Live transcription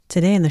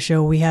Today in the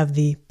show, we have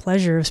the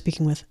pleasure of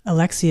speaking with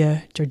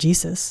Alexia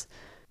Georgousis,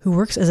 who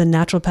works as a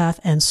naturopath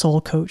and soul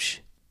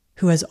coach,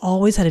 who has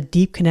always had a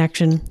deep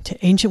connection to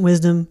ancient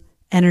wisdom,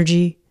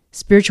 energy,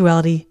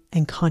 spirituality,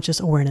 and conscious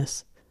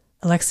awareness.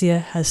 Alexia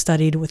has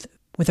studied with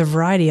a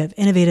variety of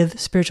innovative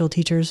spiritual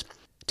teachers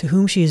to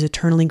whom she is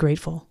eternally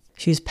grateful.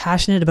 She is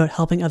passionate about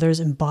helping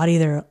others embody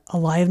their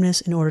aliveness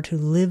in order to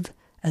live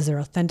as their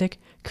authentic,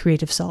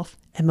 creative self,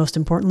 and most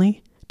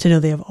importantly, to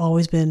know they have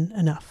always been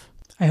enough.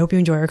 I hope you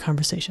enjoy our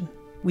conversation.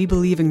 We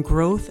believe in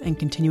growth and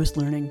continuous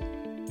learning.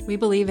 We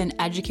believe in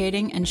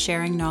educating and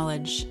sharing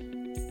knowledge.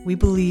 We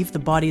believe the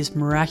body is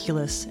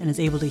miraculous and is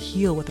able to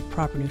heal with the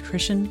proper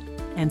nutrition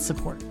and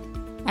support.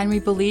 And we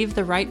believe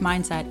the right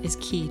mindset is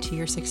key to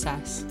your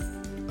success.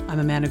 I'm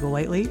Amanda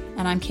Golightly.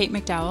 And I'm Kate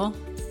McDowell.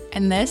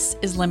 And this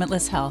is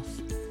Limitless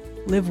Health.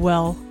 Live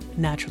well,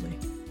 naturally.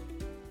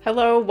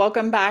 Hello,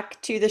 welcome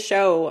back to the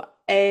show.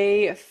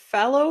 A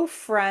fellow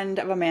friend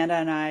of Amanda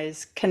and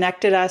I's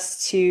connected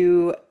us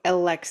to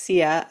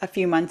Alexia a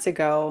few months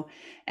ago.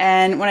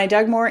 And when I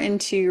dug more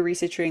into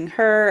researching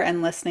her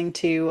and listening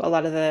to a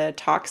lot of the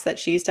talks that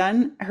she's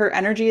done, her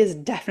energy is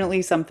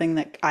definitely something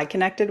that I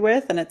connected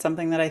with, and it's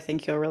something that I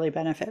think you'll really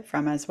benefit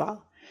from as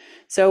well.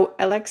 So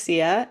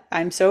Alexia,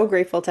 I'm so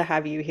grateful to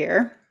have you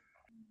here.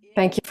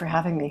 Thank you for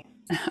having me.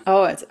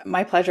 Oh, it's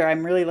my pleasure.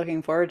 I'm really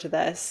looking forward to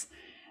this.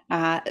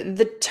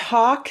 The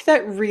talk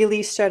that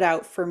really stood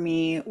out for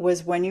me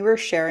was when you were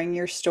sharing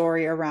your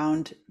story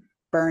around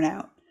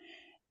burnout.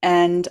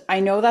 And I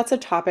know that's a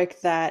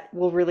topic that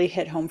will really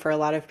hit home for a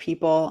lot of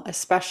people,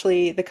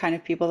 especially the kind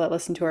of people that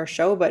listen to our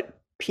show, but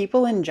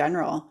people in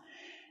general.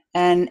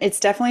 And it's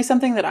definitely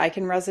something that I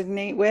can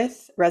resonate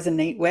with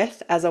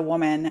as a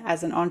woman,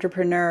 as an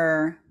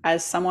entrepreneur,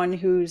 as someone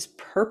whose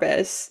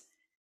purpose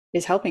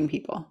is helping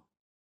people,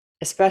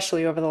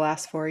 especially over the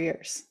last 4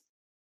 years,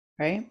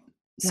 right?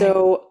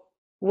 So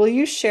will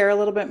you share a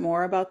little bit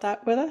more about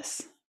that with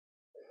us?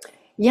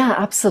 Yeah,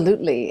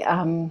 absolutely.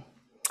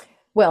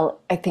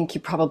 Well, I think you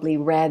probably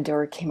read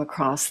or came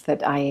across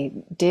that I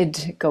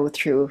did go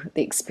through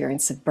the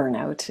experience of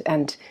burnout.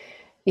 And,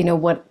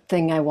 one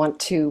thing I want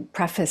to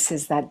preface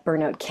is that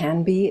burnout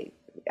can be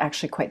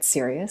actually quite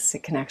serious.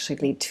 It can actually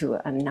lead to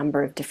a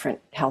number of different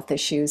health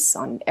issues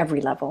on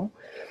every level.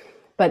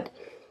 But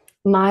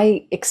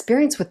my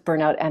experience with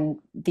burnout and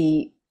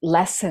the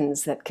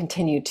lessons that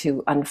continue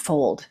to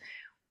unfold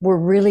were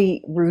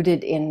really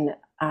rooted in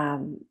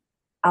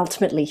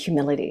ultimately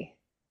humility.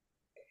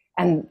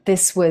 And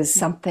this was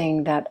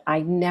something that I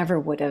never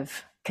would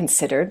have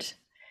considered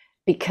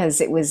because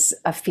it was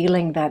a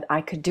feeling that I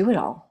could do it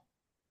all.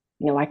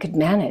 I could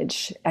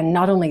manage, and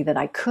not only that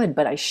I could,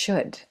 but I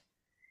should.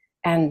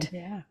 And,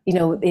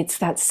 it's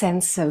that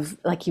sense of,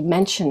 like you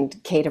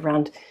mentioned, Kate,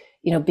 around,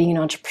 being an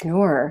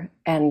entrepreneur.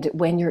 And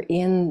when you're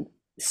in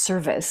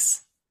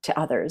service to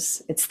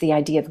others, it's the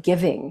idea of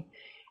giving.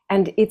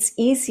 And it's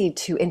easy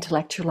to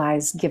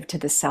intellectualize, give to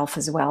the self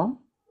as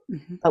well.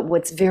 Mm-hmm. But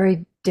what's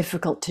very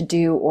difficult to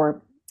do, or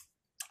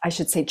I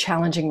should say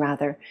challenging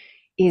rather,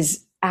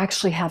 is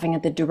actually having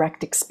the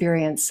direct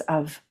experience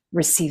of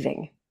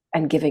receiving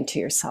and giving to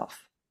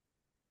yourself.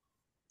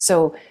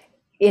 So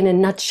in a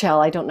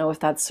nutshell, I don't know if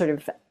that's sort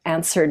of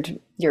answered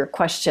your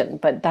question,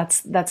 but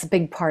that's a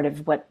big part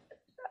of what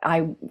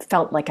I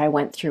felt like I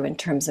went through in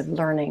terms of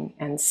learning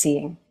and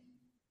seeing.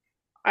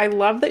 I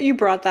love that you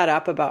brought that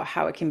up about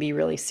how it can be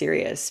really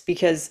serious,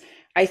 because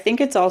I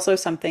think it's also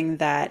something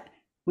that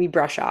we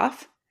brush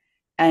off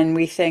and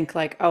we think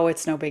like, oh,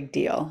 it's no big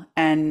deal.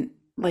 And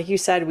like you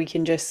said,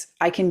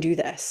 I can do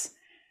this,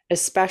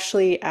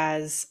 especially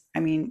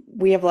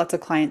we have lots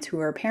of clients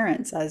who are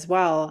parents as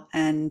well.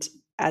 And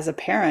as a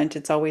parent,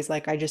 it's always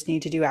like, I just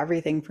need to do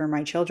everything for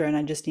my children.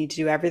 I just need to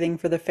do everything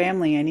for the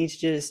family. I need to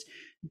just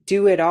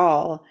do it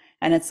all.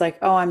 And it's like,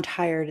 oh, I'm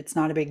tired. It's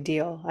not a big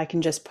deal. I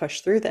can just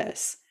push through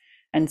this.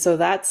 And so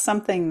that's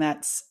something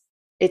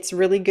it's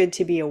really good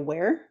to be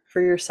aware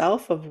for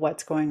yourself of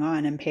what's going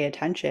on and pay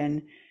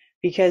attention,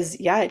 because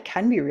it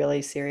can be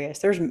really serious.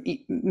 There's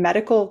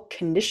medical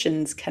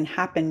conditions can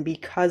happen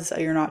because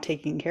you're not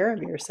taking care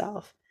of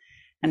yourself.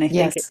 And I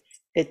think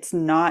it's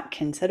not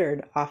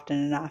considered often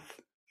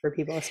enough for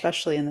people,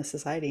 especially in the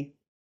society.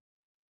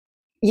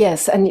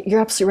 Yes, and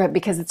you're absolutely right,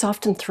 because it's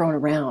often thrown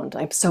around.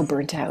 I'm so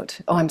burnt out.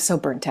 Oh, I'm so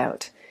burnt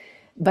out.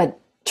 But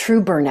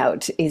true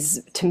burnout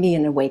is, to me,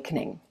 an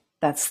awakening.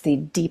 That's the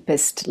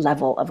deepest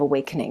level of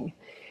awakening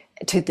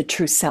to the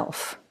true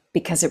self,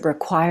 because it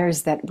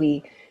requires that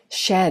we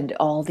shed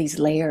all these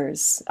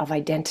layers of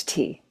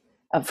identity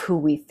of who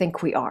we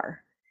think we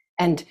are.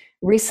 And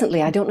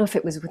recently, I don't know if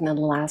it was within the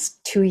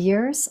last 2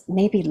 years,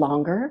 maybe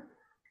longer,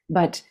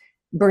 but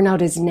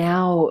burnout is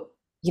now,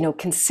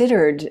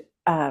 considered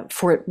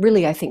for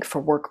really, I think,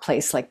 for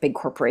workplace like big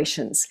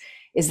corporations,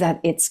 is that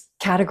it's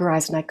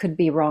categorized, and I could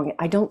be wrong.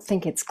 I don't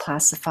think it's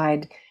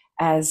classified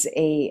as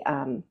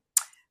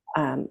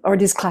or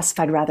it is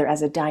classified rather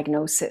as a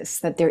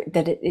diagnosis, that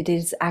it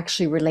is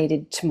actually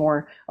related to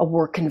more a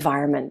work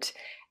environment.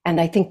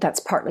 And I think that's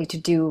partly to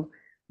do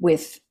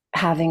with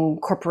having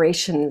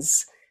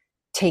corporations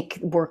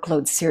take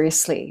workload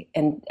seriously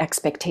and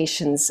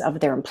expectations of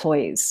their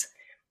employees.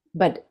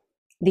 But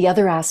the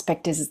other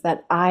aspect is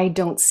that I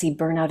don't see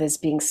burnout as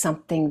being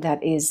something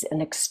that is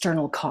an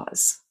external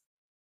cause.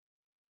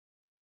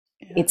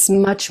 Yeah. It's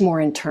much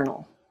more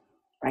internal,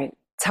 right?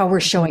 It's how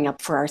we're showing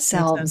up for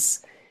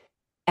ourselves.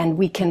 And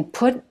we can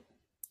put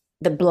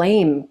the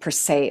blame per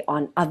se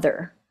on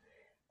other.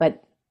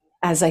 But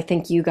as I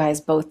think you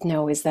guys both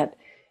know, is that,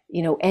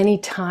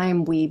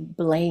 anytime we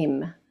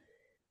blame,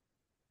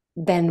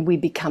 then we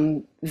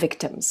become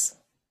victims.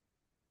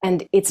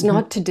 And it's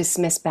not to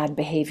dismiss bad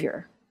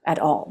behavior at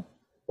all,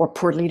 or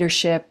poor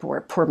leadership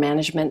or poor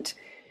management,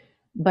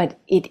 but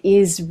it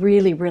is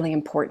really, really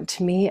important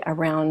to me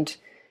around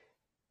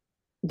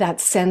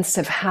that sense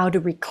of how to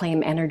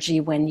reclaim energy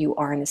when you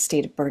are in a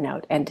state of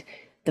burnout. And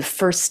the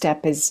first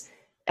step is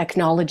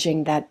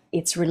acknowledging that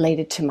it's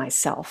related to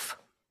myself.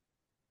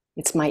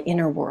 It's my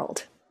inner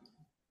world.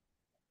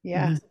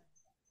 Yeah.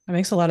 That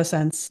makes a lot of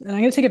sense. And I'm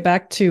going to take it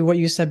back to what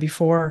you said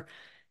before.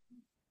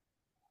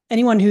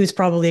 Anyone who's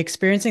probably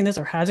experiencing this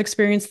or has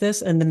experienced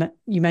this, and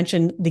you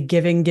mentioned the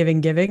giving,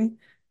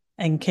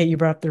 and Kate, you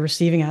brought up the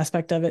receiving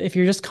aspect of it. If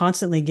you're just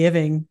constantly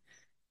giving,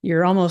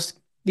 you're almost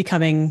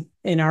becoming,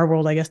 in our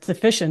world, I guess,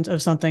 deficient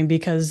of something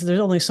because there's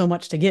only so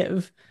much to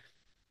give.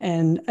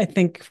 And I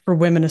think for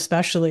women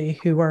especially,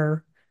 who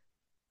are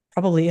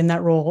probably in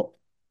that role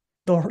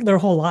their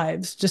whole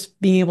lives, just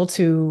being able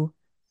to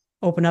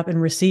open up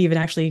and receive and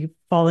actually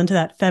fall into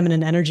that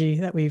feminine energy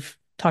that we've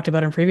talked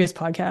about in previous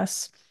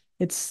podcasts.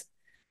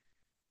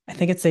 I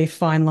think it's a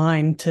fine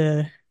line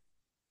to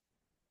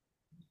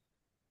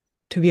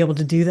be able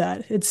to do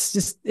that.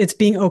 It's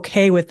being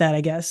okay with that,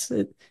 I guess,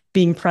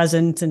 being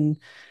present, and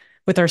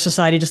with our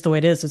society just the way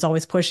it is, it's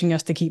always pushing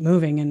us to keep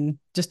moving, and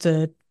just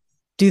to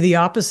do the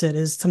opposite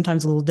is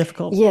sometimes a little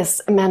difficult.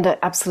 Yes, Amanda,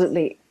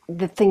 absolutely.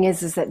 The thing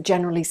is that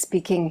generally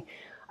speaking,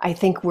 I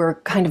think we're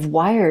kind of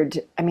wired.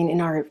 I mean,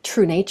 in our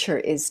true nature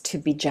is to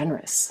be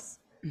generous.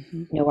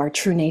 Our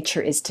true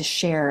nature is to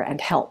share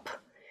and help.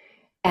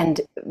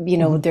 And,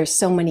 there's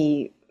so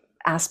many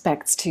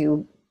aspects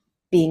to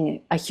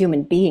being a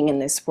human being in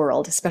this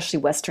world, especially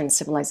Western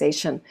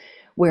civilization,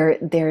 where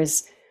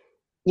there's,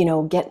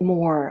 get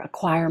more,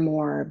 acquire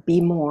more, be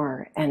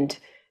more. And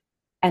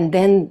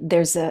then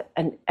there's a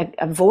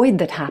void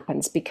that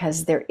happens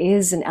because there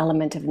is an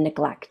element of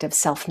neglect, of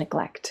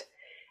self-neglect.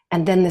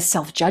 And then the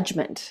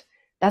self-judgment.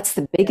 That's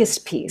the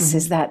biggest piece,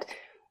 is that,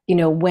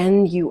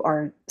 when you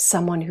are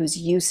someone who's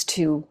used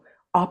to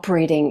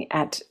operating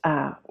at,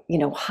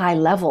 high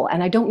level,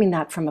 and I don't mean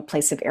that from a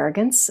place of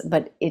arrogance,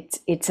 but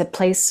it's a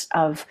place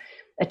of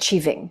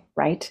achieving,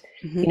 right?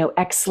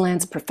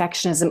 Excellence,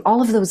 perfectionism,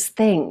 all of those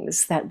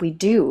things that we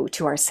do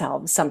to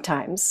ourselves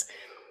sometimes.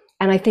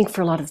 And I think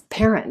for a lot of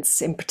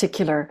parents in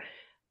particular,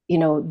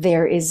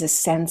 there is a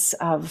sense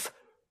of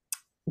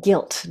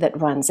guilt that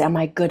runs. Am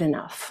I good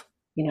enough?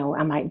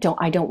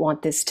 I don't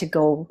want this to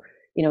go,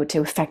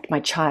 to affect my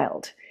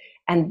child.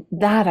 And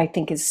that I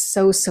think is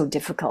so, so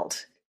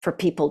difficult for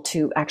people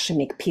to actually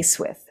make peace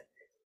with.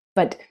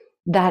 But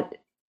that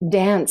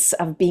dance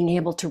of being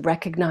able to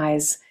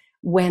recognize,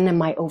 when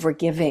am I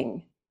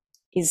overgiving,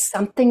 is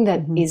something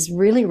that is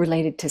really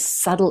related to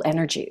subtle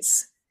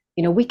energies.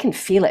 We can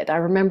feel it. I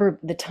remember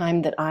the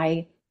time that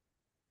I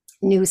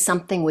knew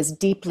something was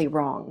deeply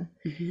wrong,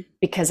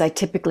 because I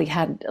typically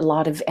had a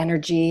lot of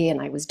energy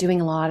and I was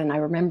doing a lot. And I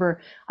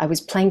remember I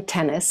was playing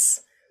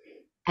tennis,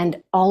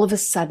 and all of a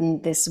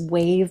sudden this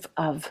wave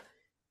of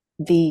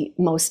the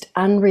most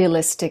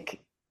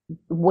unrealistic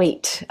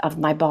weight of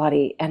my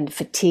body and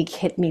fatigue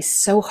hit me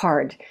so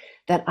hard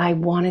that I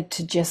wanted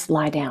to just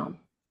lie down.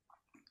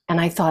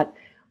 And I thought,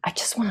 I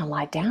just want to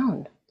lie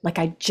down. Like,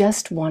 I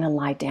just want to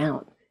lie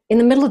down in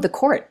the middle of the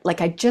court.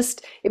 Like,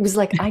 it was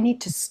like, I need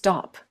to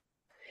stop.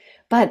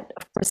 But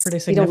of course,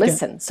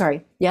 listen,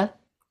 sorry. Yeah.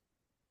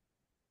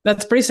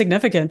 That's pretty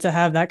significant to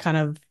have that kind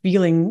of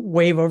feeling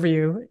wave over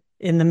you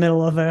in the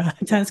middle of a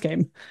tennis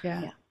game.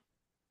 Yeah.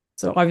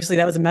 So obviously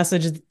that was a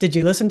message. Did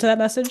you listen to that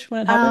message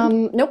when it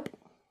happened? Nope.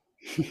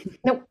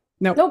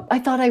 Nope. I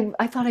thought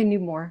I knew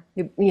more.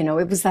 It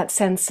was that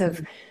sense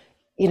of,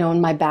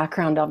 in my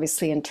background,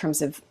 obviously, in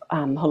terms of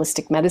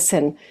holistic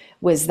medicine,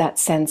 was that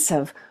sense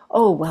of,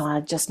 oh, well,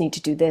 I just need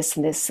to do this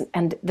and this.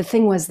 And the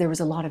thing was, there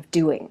was a lot of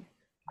doing.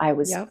 I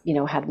was,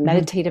 had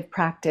meditative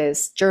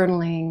practice,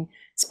 journaling,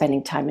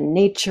 spending time in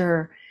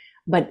nature.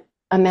 But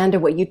Amanda,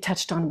 what you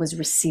touched on was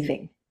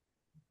receiving.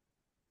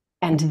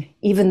 And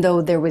even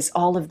though there was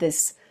all of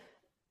this,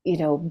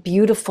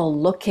 beautiful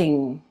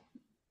looking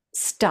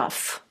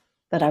stuff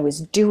that I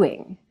was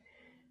doing,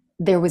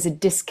 there was a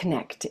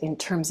disconnect in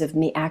terms of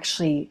me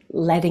actually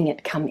letting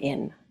it come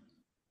in.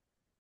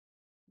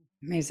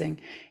 Amazing.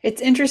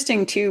 It's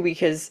interesting too,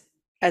 because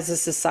as a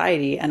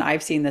society, and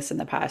I've seen this in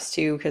the past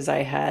too, because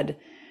I had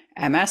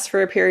MS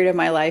for a period of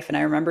my life, and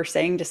I remember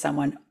saying to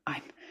someone,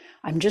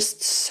 I'm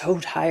just so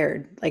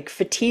tired. Like,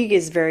 fatigue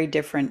is very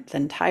different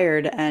than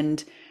tired,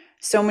 and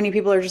so many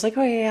people are just like,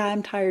 oh yeah,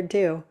 I'm tired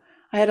too.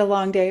 I had a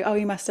long day. Oh,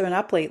 you must have been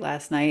up late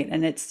last night.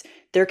 And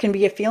there can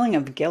be a feeling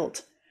of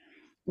guilt.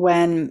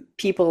 when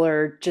people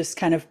are just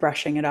kind of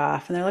brushing it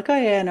off and they're like, oh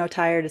yeah, no,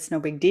 tired, it's no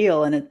big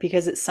deal. And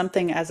because it's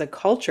something as a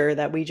culture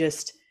that we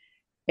just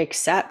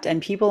accept,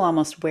 and people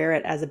almost wear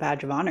it as a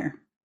badge of honor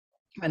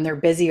when they're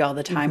busy all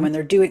the time, Mm-hmm. when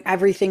they're doing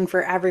everything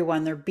for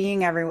everyone, they're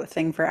being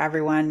everything for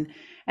everyone.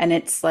 And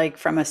it's like,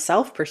 from a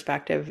self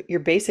perspective, you're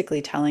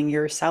basically telling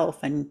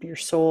yourself and your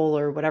soul,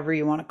 or whatever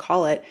you want to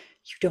call it,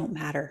 you don't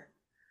matter.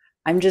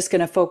 I'm just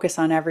going to focus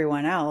on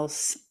everyone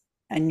else,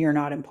 and you're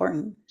not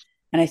important.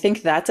 And I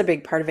think that's a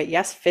big part of it.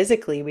 Yes,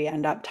 physically we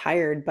end up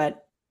tired,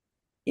 but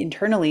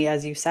internally,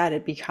 as you said,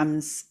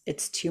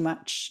 it's too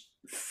much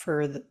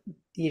for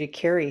you to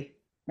carry,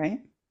 right?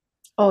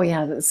 Oh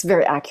yeah, that's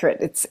very accurate.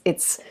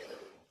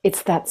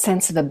 It's that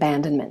sense of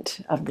abandonment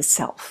of the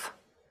self.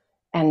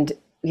 And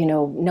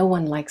no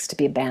one likes to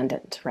be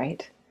abandoned,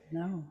 right?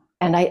 No.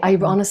 And I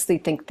honestly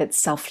think that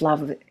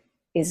self-love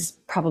is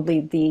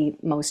probably the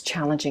most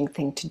challenging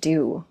thing to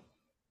do,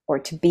 or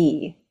to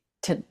be,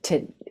 to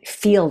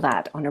feel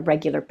that on a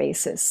regular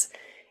basis.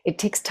 It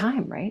takes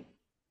time, right?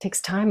 It takes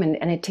time,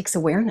 and it takes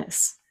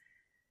awareness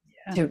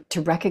Yeah.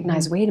 to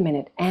recognize, wait a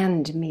minute,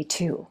 and me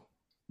too,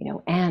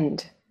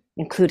 and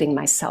including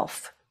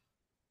myself.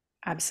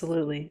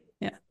 Absolutely.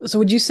 Yeah. So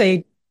would you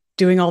say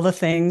doing all the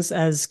things,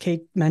 as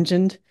Kate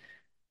mentioned,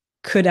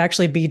 could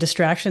actually be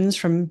distractions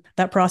from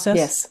that process?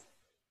 Yes,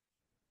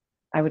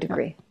 I would Yeah.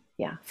 agree.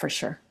 Yeah, for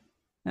sure.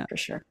 Yeah. For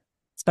sure.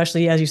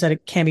 Especially as you said,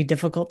 it can be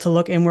difficult to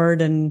look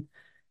inward and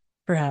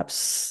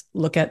perhaps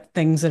look at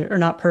things that are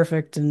not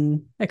perfect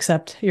and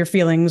accept your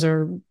feelings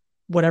or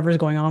whatever's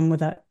going on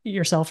with that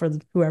yourself or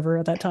whoever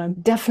at that time.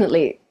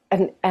 Definitely.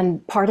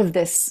 And part of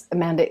this,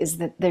 Amanda, is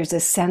that there's a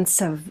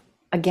sense of,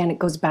 again, it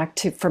goes back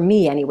to, for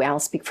me anyway, I'll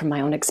speak from my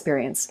own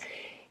experience.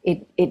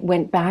 It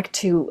went back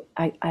to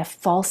a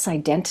false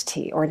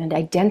identity, or an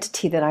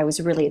identity that I was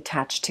really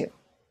attached to.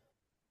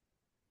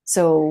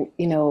 So,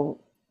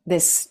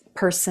 this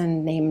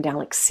person named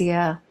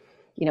Alexia,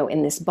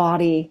 in this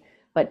body,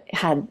 but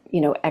had,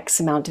 X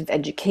amount of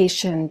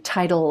education,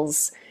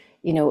 titles,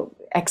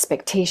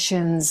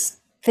 expectations,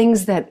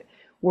 things that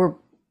were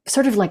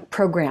sort of like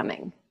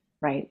programming,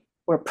 right?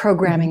 Were Mm-hmm.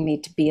 programming me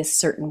to be a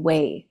certain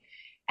way.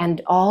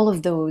 And all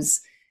of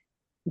those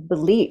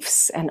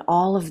beliefs and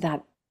all of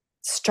that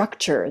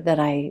structure that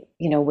I,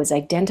 was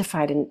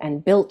identified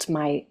and built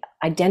my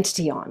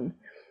identity on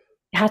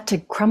had to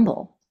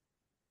crumble.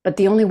 But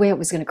the only way it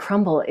was going to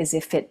crumble is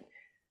if it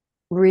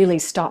really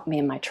stopped me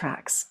in my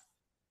tracks.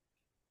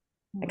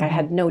 Like I Wow. Mm-hmm.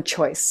 had no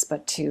choice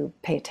but to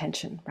pay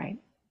attention, right?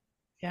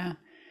 Yeah.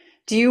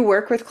 Do you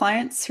work with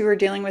clients who are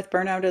dealing with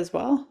burnout as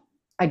well?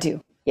 I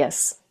do.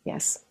 Yes.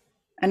 Yes.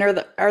 And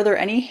are there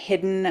any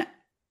hidden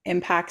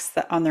impacts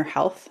on their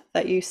health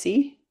that you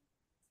see?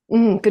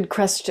 Good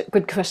question.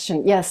 Good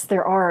question. Yes,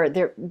 there are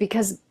there,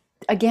 because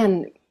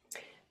again,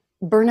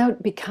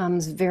 burnout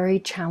becomes very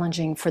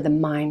challenging for the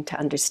mind to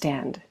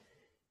understand,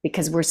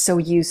 because we're so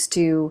used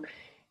to,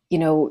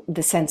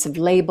 the sense of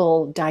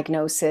label,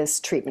 diagnosis,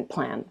 treatment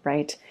plan,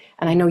 right?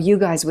 And I know you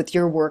guys, with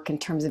your work in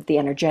terms of the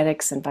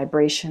energetics and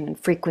vibration and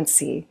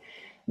frequency,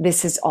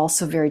 this is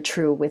also very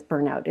true with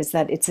burnout, is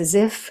that it's as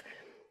if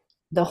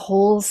the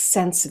whole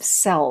sense of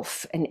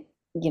self, and,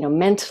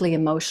 mentally,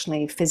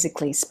 emotionally,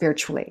 physically,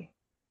 spiritually,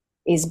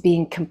 is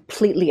being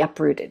completely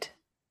uprooted.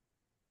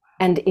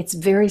 And it's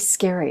very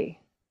scary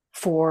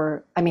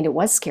I mean, it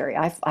was scary.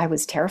 I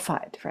was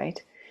terrified, right?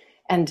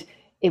 And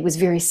it was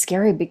very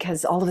scary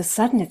because all of a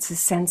sudden it's a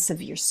sense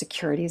of your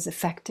security is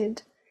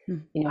affected.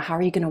 Hmm. How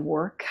are you going to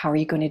work? How are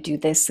you going to do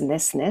this and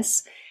this and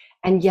this?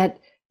 And yet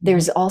Mm-hmm.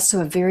 there's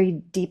also a very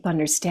deep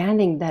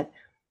understanding that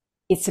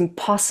it's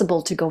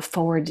impossible to go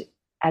forward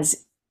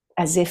as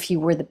if you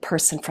were the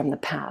person from the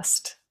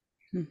past.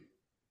 Hmm.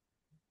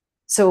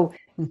 So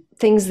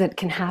things that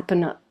can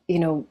happen,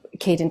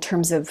 Kate, in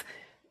terms of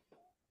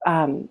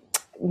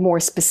more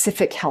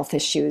specific health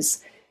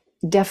issues,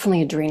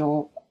 definitely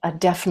adrenal,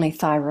 definitely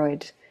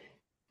thyroid,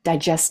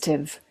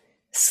 digestive,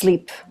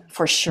 sleep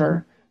for Mm-hmm.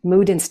 sure,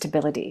 mood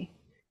instability.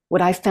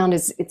 What I found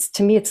is,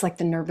 to me, it's like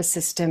the nervous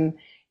system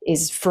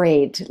is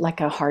frayed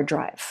like a hard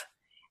drive.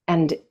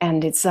 And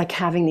it's like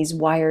having these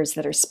wires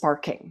that are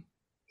sparking.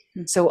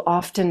 Hmm. So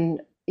often,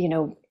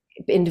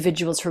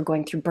 individuals who are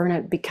going through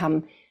burnout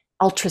become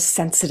ultra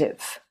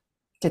sensitive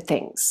to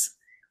things,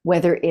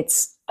 whether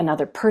it's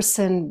another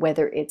person,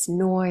 whether it's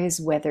noise,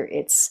 whether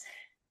it's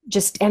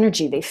just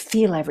energy. They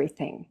feel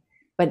everything,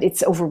 but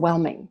it's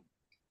overwhelming.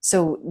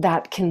 So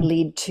that can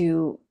lead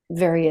to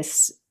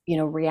various,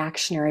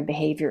 reactionary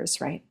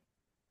behaviors, right?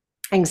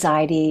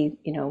 Anxiety,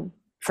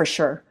 for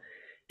sure.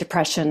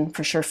 Depression,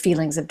 for sure.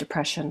 Feelings of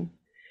depression.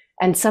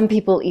 And some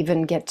people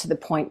even get to the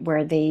point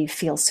where they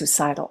feel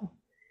suicidal.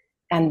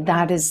 And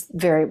that is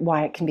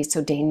why it can be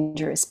so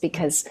dangerous,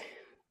 because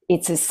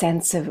it's a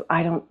sense of,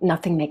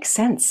 nothing makes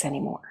sense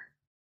anymore.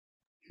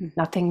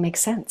 Nothing makes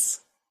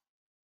sense.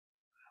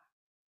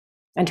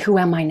 And who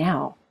am I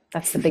now?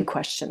 That's the big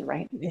question,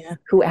 right? Yeah.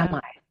 Who am Yeah.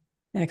 I?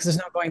 Yeah. Because there's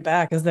no going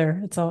back, is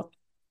there? It's all,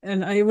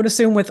 and I would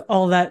assume with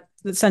all that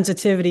the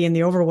sensitivity and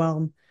the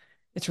overwhelm,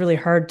 it's really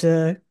hard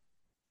to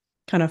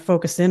kind of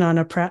focus in on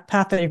a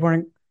path that you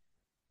weren't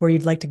where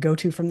you'd like to go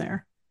to from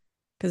there,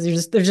 because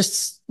there's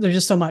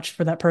just so much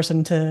for that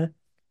person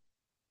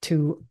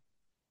to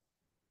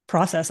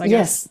process, I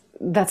guess.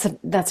 Yes,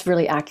 that's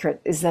really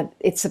accurate. Is that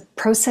it's a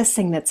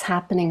processing that's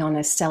happening on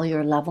a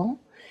cellular level,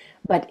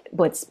 but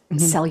what's Mm-hmm.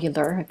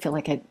 cellular? I feel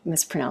like I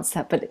mispronounced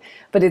that,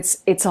 but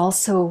it's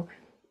also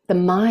the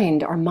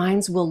mind. Our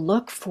minds will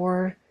look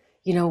for,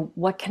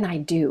 what can I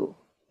do?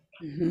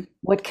 Mm-hmm.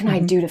 What can I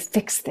Mm-hmm. do to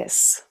fix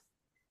this?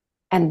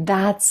 And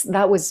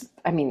that was,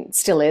 I mean,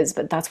 still is,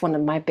 but that's one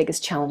of my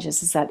biggest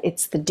challenges is that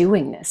it's the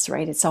doingness,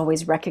 right? It's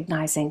always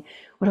recognizing,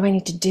 what do I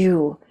need to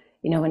do?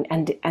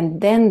 And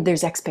then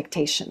there's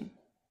expectation.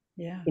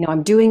 Yeah.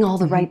 I'm doing all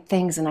the Mm-hmm. right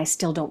things and I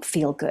still don't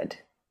feel good.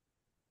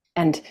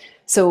 And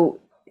so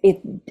it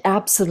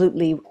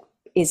absolutely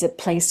is a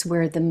place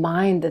where the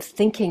mind, the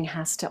thinking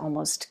has to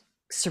almost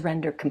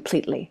surrender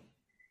completely.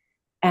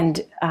 And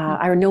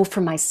I know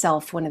for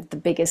myself, one of the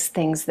biggest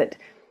things that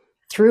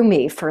threw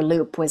me for a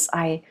loop was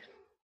I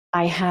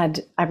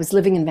was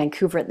living in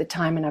Vancouver at the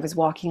time, and I was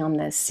walking on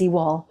the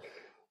seawall,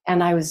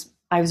 and I was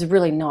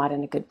really not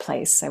in a good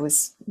place. It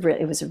was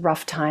a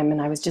rough time,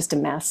 and I was just a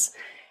mess.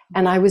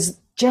 And I was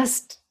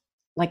just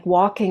like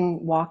walking,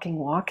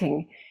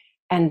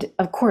 and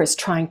of course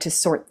trying to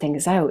sort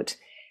things out.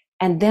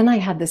 And then I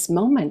had this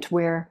moment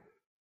where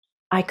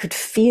I could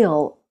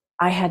feel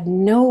I had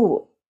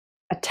no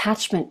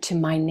attachment to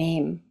my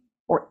name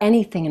or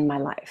anything in my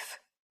life.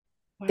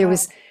 There Wow.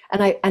 was,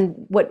 and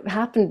what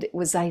happened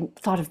was I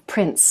thought of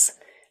Prince,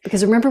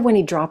 because remember when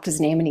he dropped his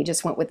name and he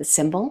just went with a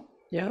symbol?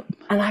 Yep.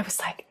 And I was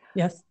like,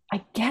 Yes.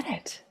 I get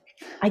it.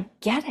 I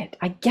get it.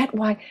 I get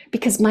why,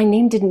 because my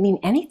name didn't mean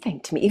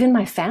anything to me, even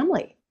my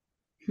family.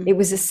 It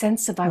was a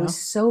sense of I was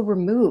Wow. so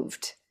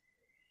removed.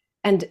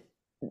 And,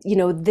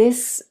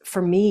 this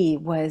for me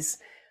was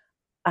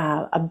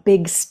a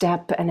big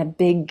step and a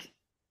big,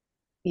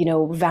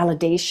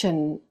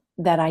 validation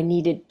that I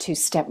needed to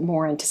step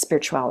more into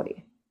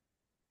spirituality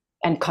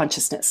and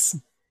consciousness.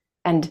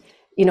 And,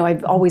 I've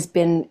Mm-hmm. always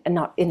been,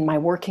 not in my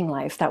working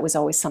life, that was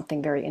always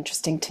something very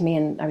interesting to me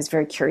and I was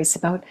very curious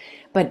about.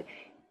 But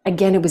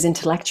again, it was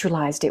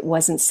intellectualized. It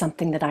wasn't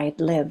something that I had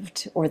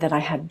lived or that I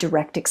had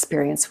direct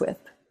experience with.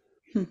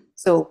 Hmm.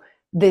 So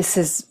this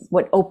is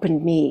what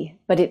opened me,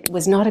 but it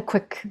was not a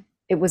quick,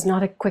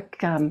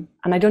 and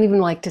I don't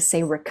even like to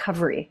say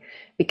recovery,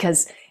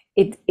 because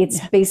it's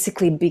Yeah.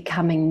 basically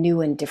becoming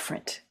new and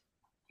different.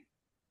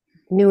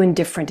 New and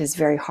different is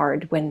very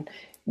hard when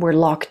we're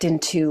locked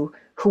into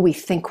who we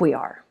think we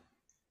are.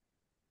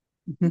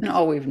 Mm-hmm. And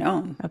all we've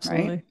known,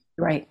 right?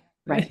 Right,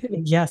 right.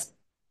 Yes.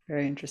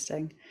 Very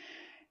interesting.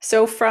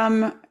 So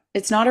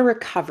it's not a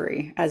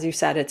recovery, as you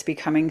said, it's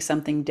becoming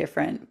something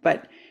different,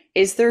 but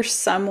is there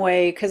some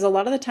way, because a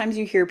lot of the times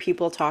you hear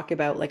people talk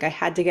about like I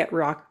had to get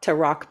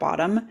rock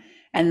bottom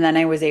and then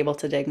I was able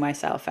to dig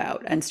myself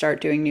out and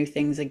start doing new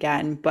things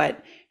again.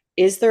 But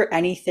is there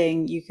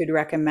anything you could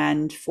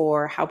recommend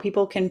for how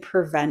people can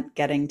prevent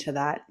getting to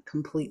that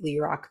completely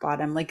rock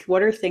bottom? Like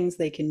what are things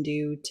they can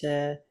do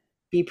to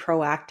be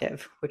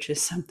proactive, which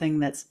is something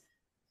that's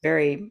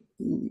very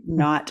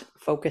not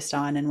focused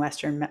on in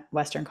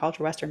Western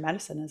culture, Western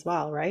medicine as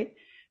well, right?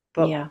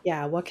 But Yeah.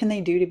 yeah, what can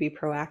they do to be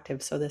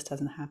proactive so this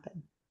doesn't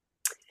happen?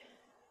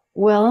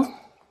 Well,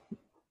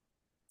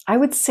 I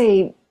would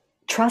say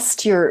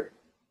trust your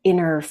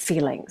inner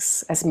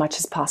feelings as much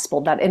as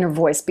possible, that inner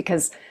voice,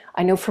 because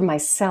I know for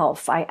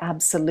myself, I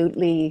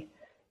absolutely,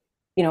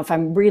 if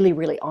I'm really,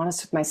 really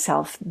honest with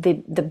myself,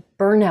 the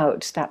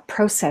burnout, that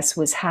process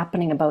was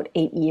happening about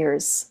 8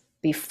 years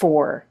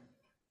before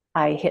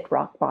I hit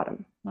rock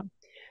bottom.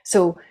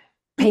 So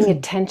paying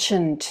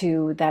attention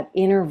to that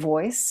inner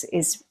voice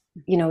is,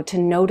 to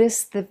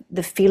notice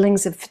the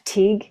feelings of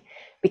fatigue,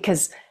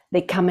 because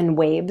they come in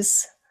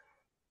waves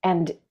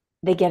and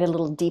they get a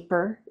little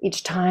deeper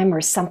each time,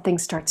 or something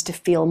starts to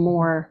feel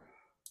more,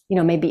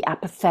 maybe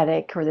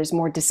apathetic, or there's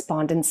more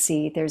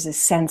despondency. There's a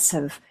sense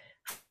of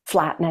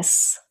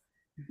flatness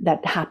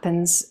that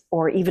happens,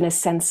 or even a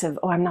sense of,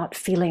 oh, I'm not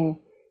feeling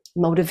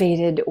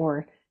motivated,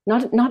 or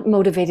not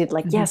motivated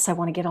like, Mm-hmm. yes, I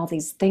want to get all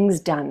these things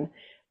done,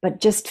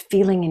 but just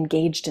feeling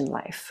engaged in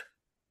life,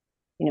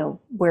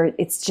 where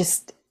it's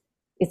just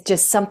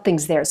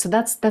something's there. So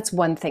that's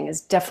one thing,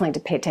 is definitely to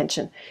pay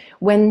attention.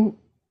 When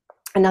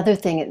Another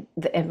thing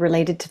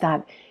related to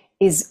that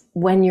is,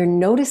 when you're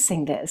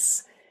noticing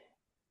this,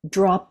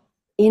 drop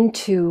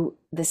into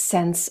the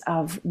sense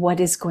of what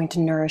is going to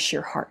nourish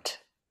your heart.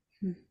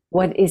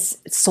 What is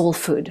soul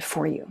food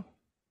for you?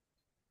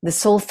 The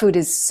soul food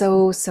is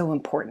so, so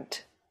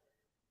important.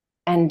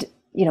 And,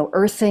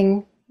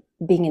 earthing,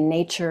 being in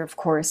nature, of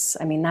course,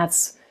 I mean,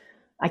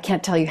 I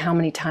can't tell you how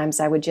many times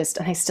I would just,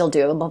 and I still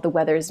do, although the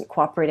weather isn't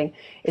cooperating,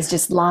 is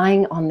just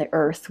lying on the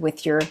earth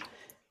with your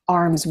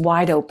arms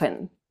wide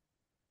open.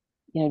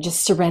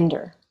 Just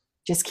surrender,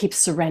 just keep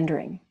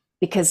surrendering,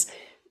 because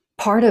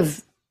part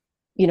of,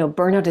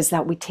 burnout is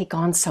that we take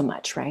on so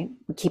much, right?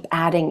 We keep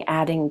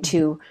adding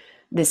to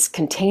this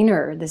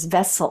container, this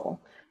vessel,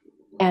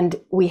 and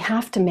we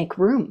have to make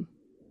room.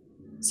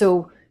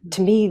 So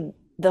to me,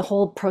 the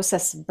whole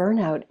process of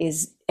burnout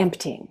is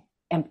emptying,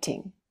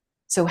 emptying.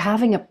 So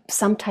having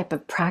some type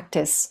of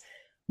practice,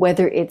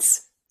 whether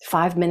it's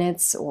 5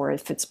 minutes or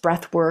if it's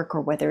breath work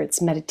or whether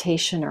it's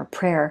meditation or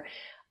prayer,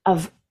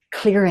 of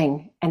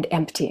clearing and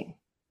emptying,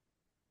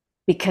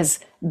 because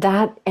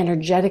that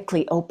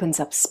energetically opens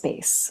up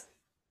space.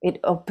 It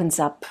opens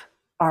up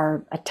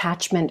our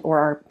attachment or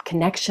our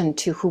connection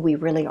to who we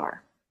really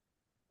are.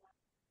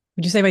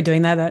 Would you say by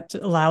doing that, that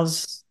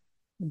allows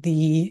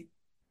the,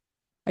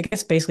 I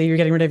guess basically you're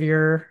getting rid of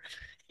your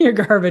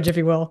garbage, if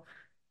you will,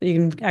 that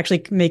you can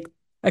actually make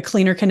a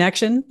cleaner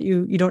connection.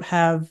 You don't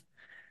have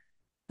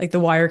like the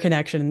wire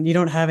connection. You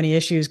don't have any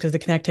issues because the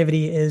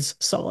connectivity is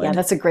Yeah, solid.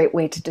 that's a great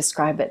way to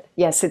describe it.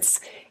 Yes,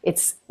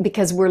 it's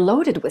because we're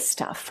loaded with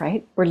stuff,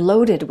 right? We're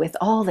loaded with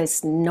all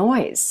this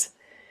noise.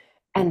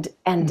 And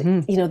Hmm.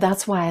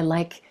 that's why I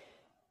like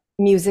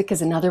music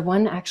is another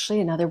one, actually,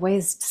 another way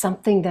is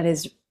something that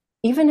is,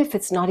 even if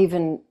it's not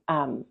even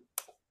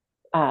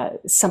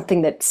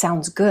something that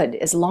sounds good,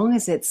 as long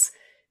as it's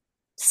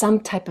some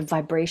type of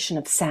vibration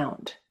of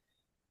sound.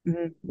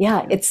 Hmm.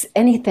 Yeah, it's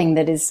anything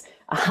that is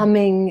a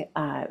humming,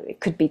 it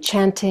could be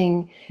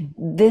chanting.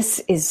 This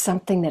is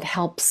something that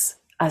helps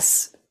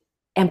us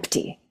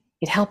empty.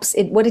 It helps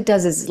it, what it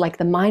does is, like,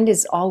 the mind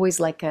is always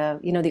like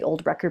the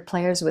old record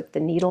players with the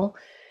needle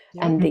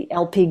Yep. and the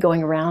LP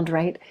going around,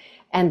 right?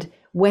 And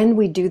when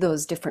we do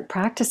those different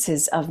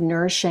practices of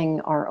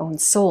nourishing our own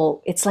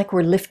soul, it's like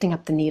we're lifting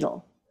up the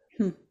needle.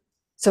 Hmm.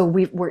 So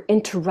we're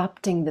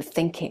interrupting the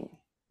thinking,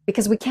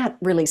 because we can't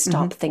really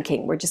stop Hmm.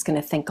 thinking. We're just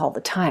going to think all the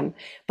time.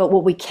 But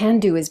what we can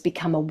do is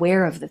become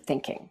aware of the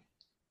thinking.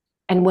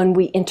 And when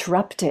we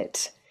interrupt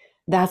it,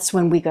 that's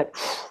when we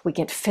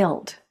get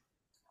filled.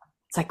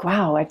 It's like,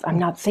 wow, I'm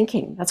not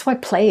thinking. That's why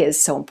play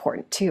is so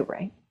important too,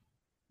 right?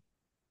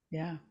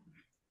 Yeah.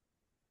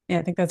 Yeah,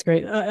 I think that's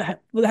great.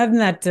 Having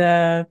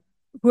that,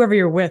 whoever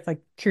you're with,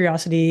 like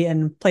curiosity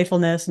and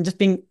playfulness and just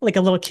being like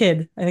a little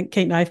kid. I think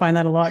Kate and I find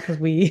that a lot because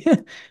we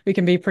we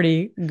can be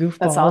pretty That's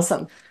goofballs.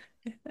 awesome.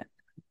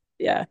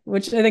 Yeah,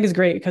 which I think is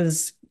great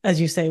because, as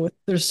you say,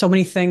 there's so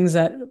many things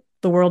that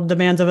the world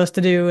demands of us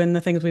to do and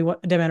the things we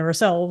demand of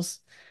ourselves,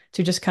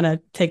 to just kind of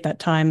take that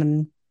time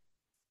and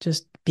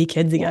just be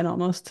kids Yeah. again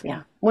almost.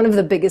 Yeah. One of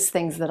the biggest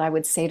things that I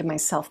would say to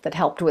myself that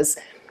helped was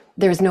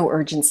there's no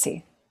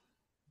urgency.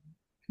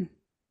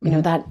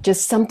 Hmm. That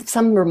just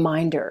some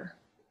reminder.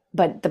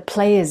 But the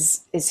play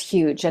is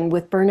huge. And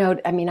with burnout,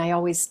 I mean, I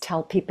always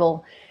tell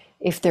people,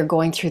 if they're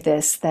going through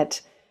this,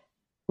 that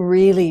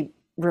really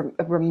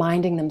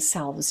reminding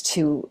themselves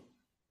to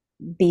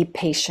be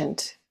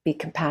patient, be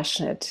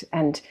compassionate,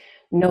 and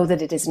know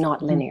that it is not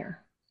Hmm. linear.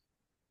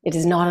 It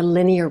is not a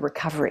linear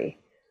recovery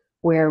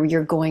where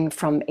you're going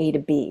from A to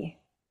B.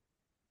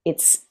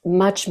 It's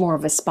much more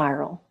of a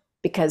spiral,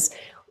 because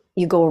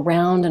you go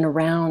around and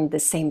around the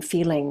same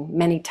feeling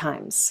many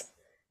times.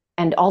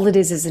 And all it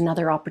is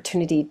another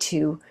opportunity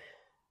to,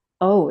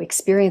 oh,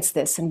 experience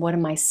this, and what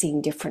am I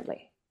seeing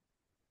differently?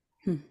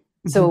 Hmm.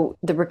 Hmm. So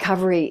the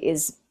recovery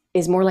is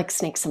more like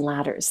snakes and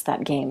ladders,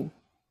 that game.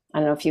 I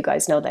don't know if you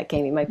guys know that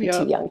game. You might be too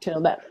Yep. young to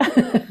know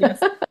Yes,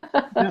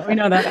 that. no, we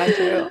know that. Got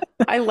you.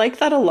 I like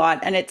that a lot.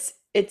 And it's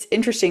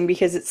interesting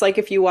because it's like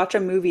if you watch a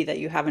movie that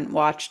you haven't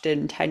watched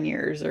in 10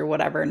 years or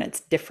whatever, and it's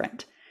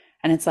different.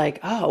 And it's like,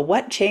 oh,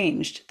 what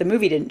changed? The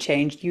movie didn't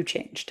change, you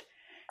changed.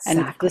 And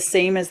it's the Exactly.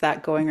 same as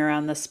that going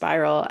around the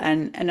spiral.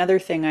 And another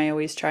thing I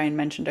always try and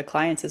mention to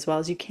clients as well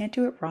is you can't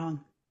do it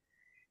wrong.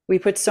 We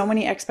put so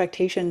many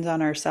expectations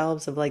on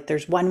ourselves of like,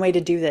 there's one way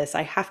to do this.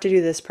 I have to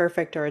do this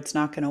perfect or it's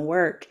not going to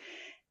work.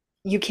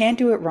 You can't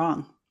do it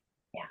wrong.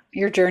 Yeah.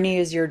 Your journey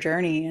is your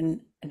journey.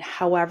 And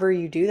however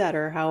you do that,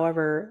 or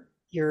however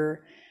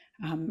your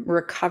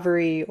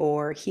recovery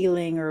or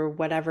healing or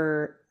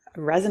whatever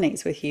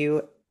resonates with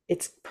you,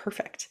 it's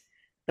perfect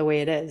the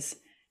way it is.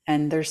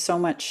 And there's so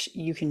much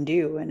you can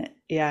do. And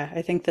yeah,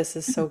 I think this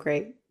is so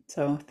great.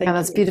 So Yeah, thank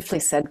that's you. beautifully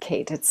said,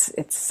 Kate. It's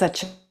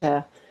such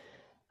a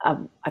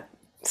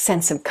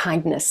sense of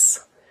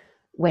kindness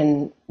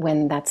when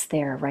that's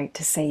there, right?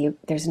 To say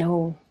there's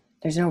no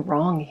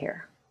wrong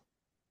here.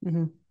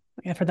 Hmm.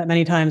 I've heard that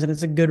many times, and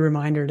it's a good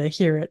reminder to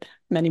hear it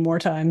many more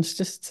times.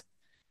 Just,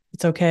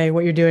 it's okay.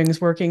 What you're doing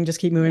is working. Just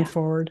keep moving Yeah.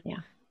 forward. Yeah.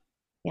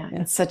 Yeah,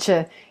 Yeah. it's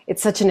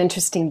such an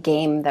interesting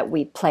game that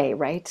we play,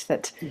 right?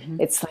 That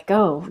Mhm. it's like,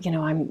 oh,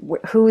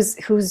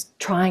 who's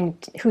trying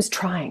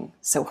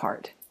so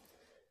hard?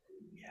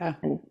 Yeah.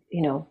 And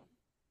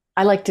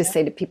I like to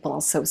say to people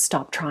also,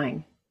 stop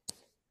trying.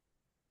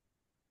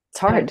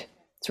 It's Yeah. hard.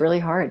 It's really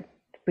hard.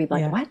 Be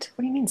like, Yeah. what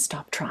do you mean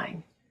stop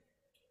trying?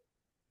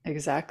 But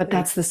Exactly.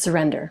 that's the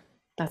surrender.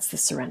 That's the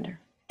surrender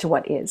to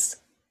what is.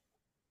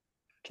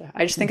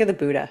 I just think of the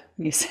Buddha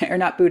when you say, or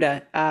not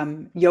Buddha,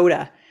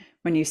 Yoda,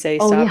 when you say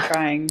Oh stop yeah,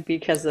 trying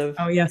because of,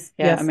 Oh, yes.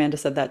 yeah, Yes. Amanda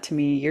said that to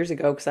me years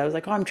ago because I was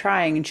like, oh, I'm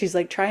trying. And she's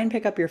like, try and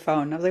pick up your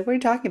phone. I was like, what are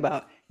you talking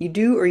about? You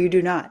do or you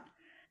do not.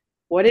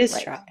 What is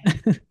right.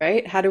 try,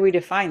 right? How do we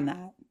define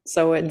that?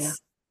 So Yeah.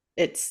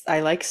 I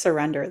like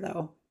surrender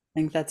though. I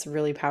think that's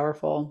really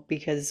powerful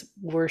because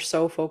we're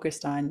so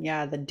focused on,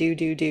 yeah, the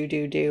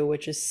do,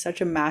 which is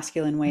such a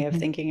masculine way of Mhm.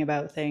 thinking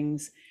about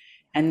things.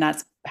 And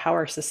that's how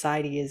our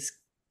society is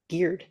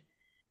geared.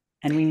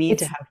 And we need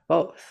to It's have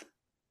both,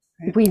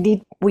 right? we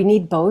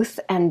need both.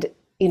 And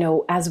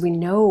as we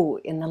know,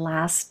 in the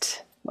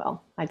last,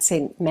 well, I'd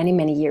say many,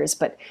 many years,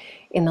 but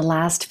in the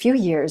last few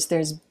years,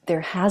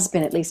 there has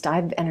been, at least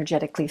I've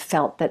energetically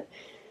felt that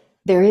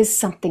there is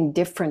something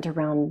different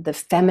around the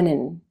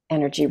feminine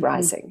energy Mhm.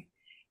 rising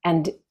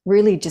and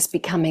really just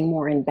becoming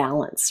more in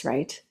balance,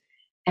 right?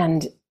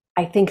 And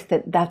I think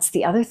that that's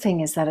the other thing,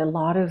 is that a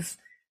lot of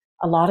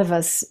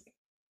us,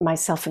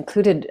 myself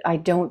included, I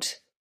don't,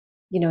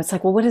 it's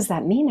like, well, what does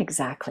that mean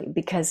exactly?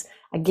 Because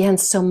again,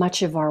 so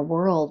much of our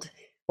world,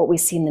 what we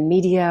see in the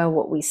media,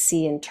 what we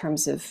see in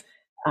terms of,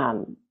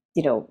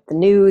 the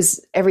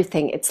news,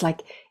 everything, it's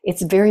like,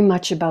 it's very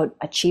much about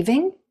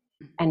achieving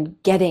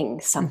and getting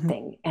Mhm.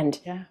 something and,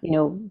 Yeah.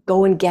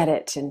 go and get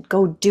it and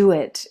go do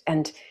it.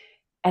 And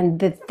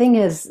the thing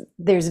is,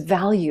 there's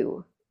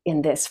value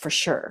in this for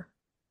sure,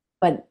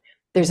 but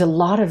there's a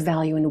lot of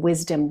value in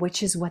wisdom,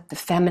 which is what the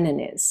feminine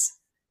is.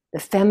 The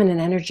feminine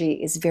energy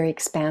is very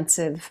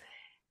expansive,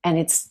 and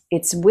it's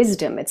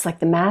wisdom. It's like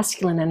the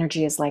masculine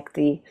energy is like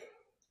the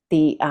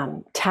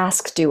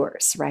task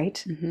doers,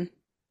 right? Hmm.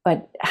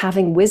 But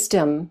having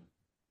wisdom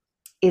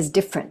is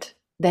different.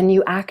 Then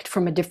you act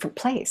from a different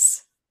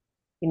place.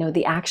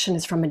 The action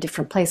is from a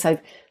different place.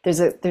 There's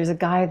a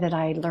guy that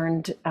I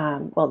learned.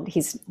 Well,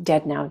 he's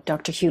dead now,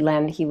 Dr. Hugh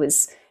Len.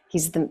 He's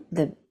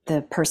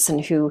the person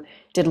who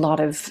did a lot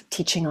of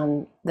teaching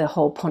on the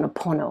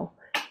Ho'oponopono,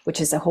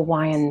 which is a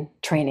Hawaiian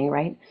training,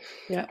 right?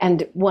 Yeah.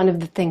 And one of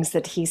the things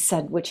that he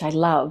said, which I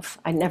love,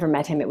 I never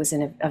met him, it was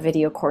in a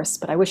video course,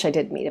 but I wish I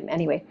did meet him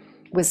anyway,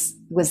 was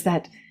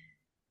that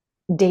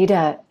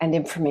data and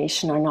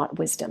information are not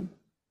wisdom.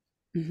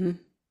 Hmm.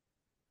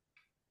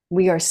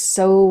 We are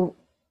so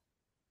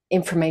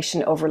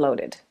information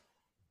overloaded.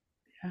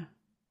 Yeah.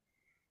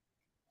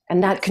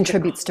 And that It's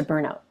contributes to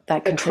burnout.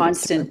 That the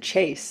contributes to constant burnout.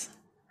 chase,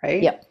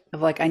 right? Yep.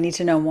 Of like, I need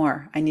to know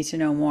more. I need to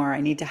know more. I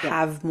need to Yep.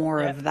 have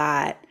more Yeah. of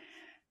that.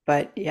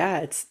 But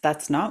yeah,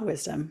 that's not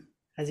wisdom,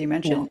 as you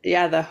mentioned. No.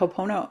 Yeah, the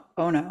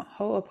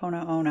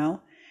Ho'oponopono,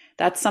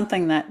 that's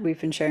something that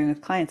we've been sharing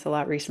with clients a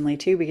lot recently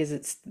too, because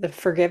it's the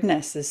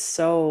forgiveness is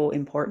so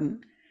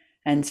important,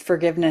 and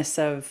forgiveness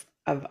of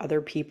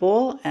other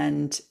people,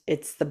 and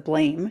it's the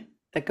blame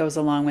that goes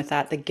along with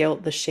that, the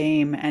guilt, the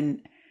shame,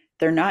 and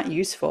they're not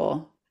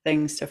useful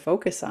things to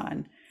focus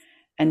on.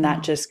 And that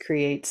No. just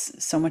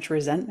creates so much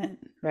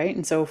resentment, right?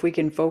 And so if we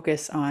can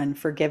focus on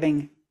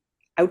forgiving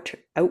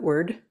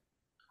outward,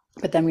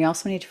 but then we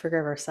also need to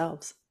forgive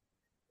ourselves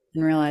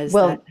and realize that,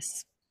 Well,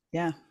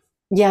 yeah,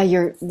 yeah,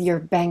 you're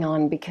bang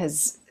on,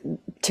 because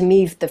to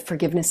me the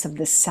forgiveness of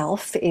the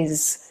self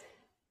is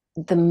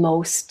the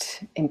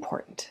most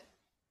important.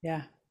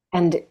 yeah,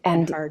 And and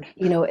and hard.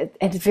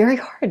 it's very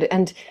hard.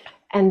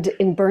 And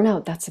in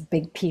burnout, that's a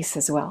big piece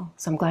as well.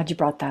 So I'm glad you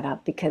brought that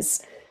up,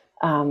 because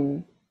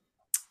um,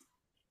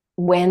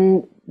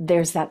 when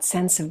there's that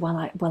sense of, well,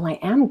 I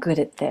am good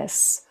at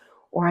this,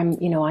 or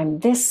I'm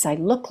this, I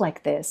look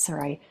like this,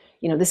 or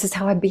this is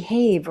how I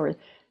behave, or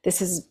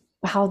this is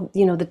how,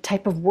 the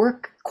type of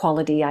work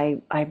quality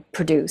I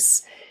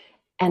produce.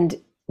 And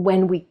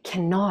when we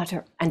cannot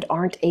and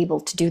aren't able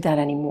to do that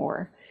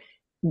anymore,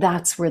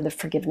 that's where the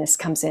forgiveness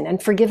comes in,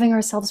 and forgiving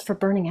ourselves for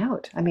burning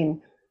out. I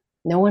mean,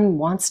 no one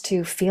wants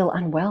to feel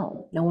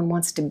unwell. No one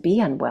wants to be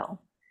unwell.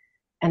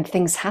 And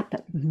things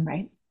happen, Mhm.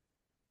 right?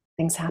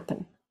 Things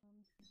happen.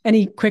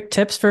 Any quick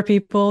tips for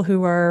people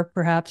who are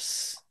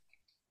perhaps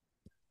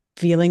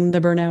feeling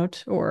the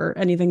burnout or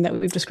anything that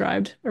we've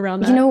described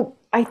around that?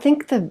 I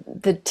think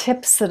the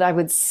tips that I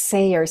would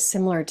say are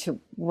similar to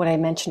what I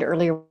mentioned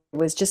earlier,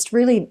 was just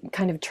really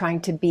kind of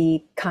trying to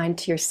be kind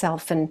to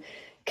yourself and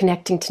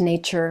connecting to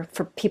nature.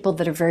 For people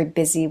that are very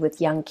busy with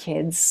young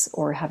kids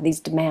or have these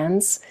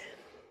demands,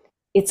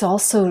 it's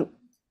also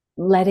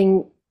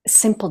letting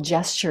simple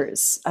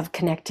gestures of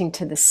connecting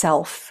to the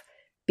self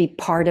be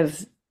part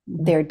of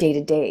Mhm. their day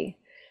to day.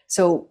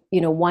 So,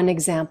 one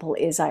example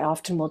is, I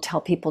often will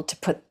tell people to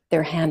put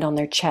their hand on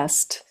their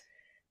chest,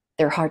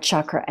 their heart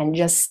chakra, and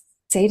just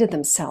say to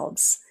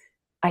themselves,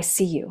 I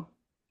see you,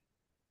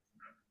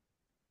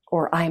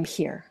 or I am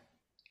here.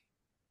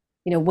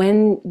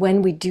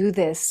 When we do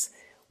this,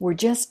 we're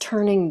just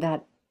turning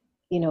that,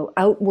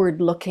 outward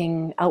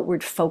looking,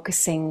 outward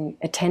focusing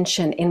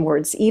attention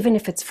inwards, even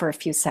if it's for a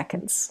few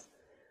seconds.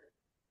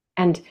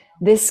 And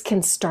this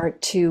can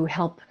start to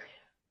help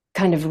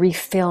kind of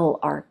refill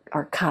our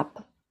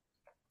cup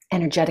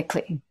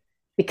energetically,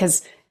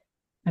 because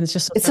And it's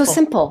just so it's so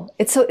simple.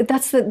 simple.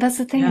 That's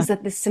the thing, Yeah. is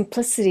that the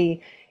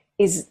simplicity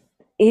is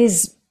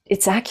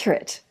it's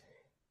accurate.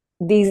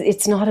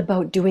 It's not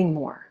about doing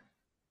more.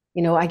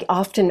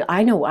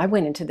 I know I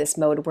went into this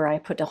mode where I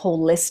put a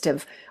whole list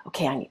of,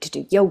 okay, I need to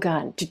do yoga,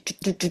 and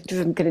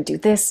I'm going to do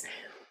this.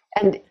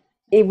 And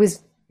it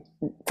was,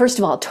 first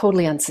of all,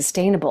 totally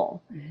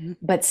unsustainable. Hmm.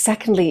 But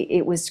secondly,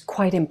 it was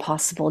quite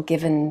impossible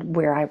given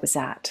where I was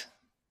at.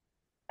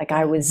 Like Yeah.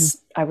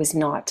 I was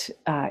not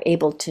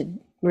able to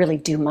really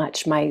do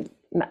much. My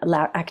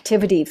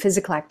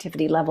physical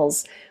activity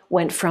levels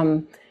went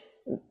from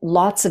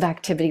lots of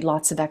activity,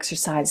 lots of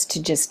exercise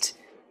to just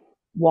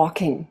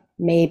walking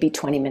maybe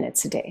 20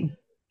 minutes a day.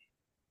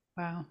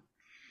 Wow.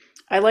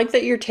 I like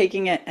that you're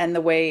taking it and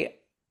the way,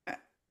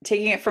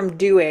 taking it from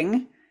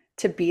doing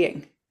to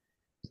being,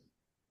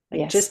 like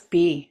Yes. just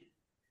be.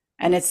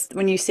 And it's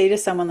when you say to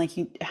someone, like,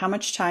 how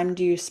much time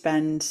do you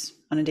spend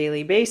on a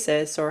daily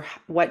basis, or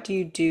what do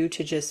you do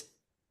to just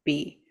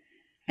be?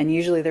 And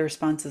usually the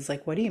response is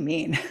like, what do you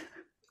mean?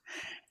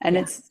 And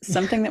Yeah. it's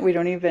something that we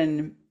don't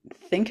even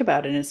think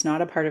about, and it's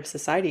not a part of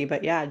society.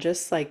 But yeah,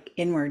 just like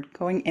inward,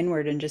 going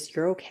inward, and just,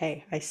 you're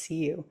okay. I see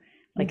you.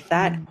 Like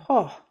that. Mhm.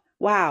 Oh,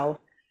 wow.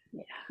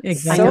 Yeah. I So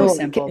Exactly. know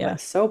simple, Yeah.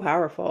 but so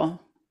powerful.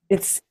 Yeah.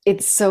 it's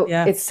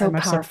Very so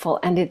much so. powerful,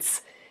 and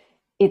it's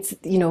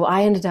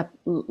I ended up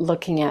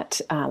looking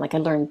at like I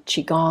learned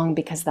qigong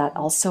because that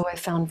also I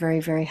found very,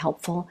 very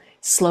helpful.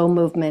 Slow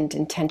movement,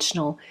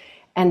 intentional,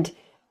 and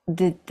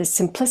the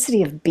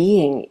simplicity of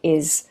being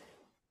is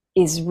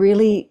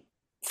really,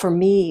 for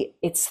me,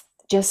 it's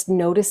just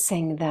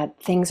noticing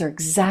that things are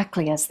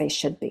exactly as they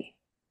should be,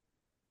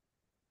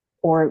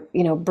 or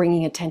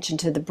bringing attention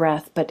to the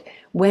breath. But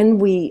when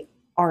we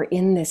are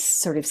in this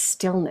sort of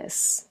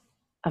stillness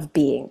of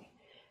being,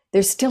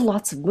 there's still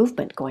lots of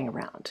movement going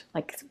around.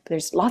 Like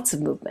there's lots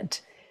of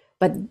movement,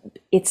 but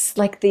it's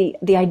like the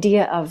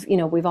idea of,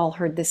 we've all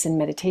heard this in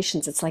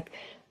meditations. It's like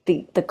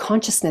the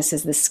consciousness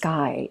is the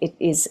sky. It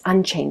is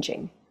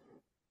unchanging,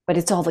 but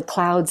it's all the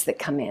clouds that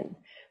come in.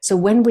 So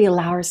when we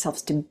allow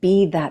ourselves to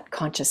be that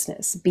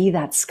consciousness, be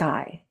that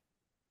sky,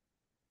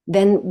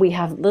 then we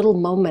have little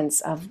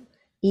moments of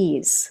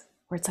ease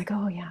where it's like,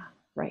 oh yeah,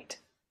 right.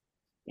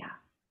 Yeah.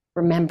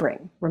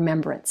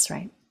 Remembrance,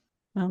 right?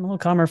 I'm a little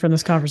calmer from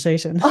this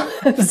conversation. Oh,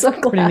 I'm That's so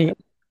pretty glad. neat.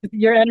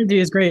 Your energy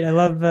is great. I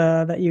love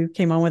that you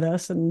came on with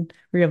us and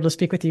we were able to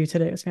speak with you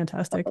today. It was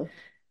fantastic.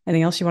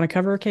 Anything else you want to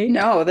cover, Kate?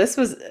 No, this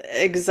was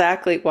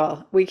exactly,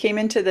 well, we came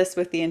into this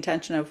with the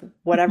intention of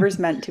whatever's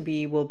meant to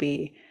be will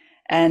be.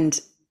 And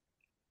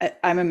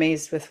I'm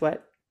amazed with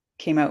what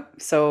came out.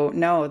 So,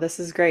 no, this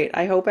is great.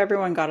 I hope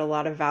everyone got a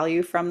lot of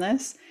value from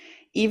this.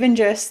 Even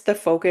just the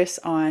focus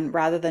on,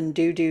 rather than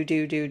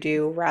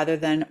do, rather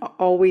than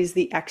always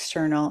the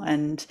external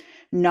and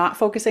not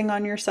focusing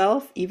on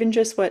yourself, even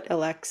just what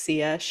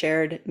Alexia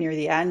shared near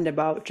the end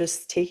about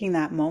just taking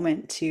that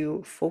moment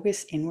to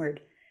focus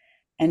inward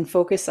and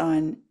focus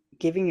on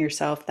giving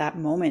yourself that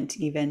moment,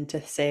 even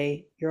to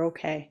say, you're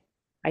okay.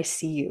 I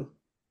see you.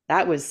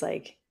 That was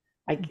like,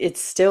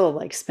 it's still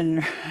like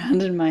spinning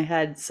around in my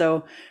head.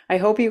 So I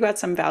hope you got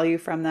some value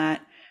from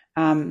that.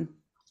 Um,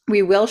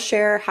 we will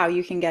share how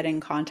you can get in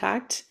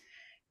contact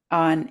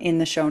on in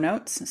the show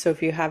notes. So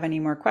if you have any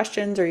more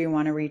questions or you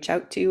want to reach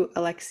out to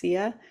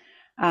Alexia,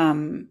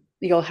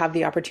 you'll have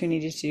the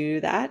opportunity to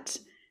do that.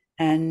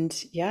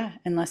 And yeah,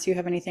 unless you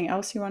have anything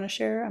else you want to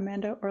share,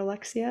 Amanda or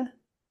Alexia.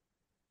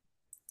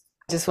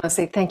 I just want to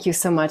say thank you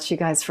so much, you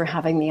guys, for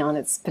having me on.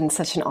 It's been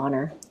such an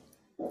honor.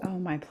 Oh,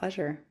 my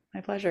pleasure.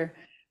 My pleasure.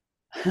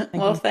 Thank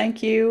Well, you.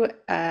 thank you.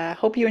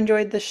 Hope you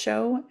enjoyed the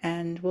show,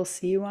 and we'll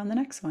see you on the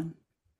next one.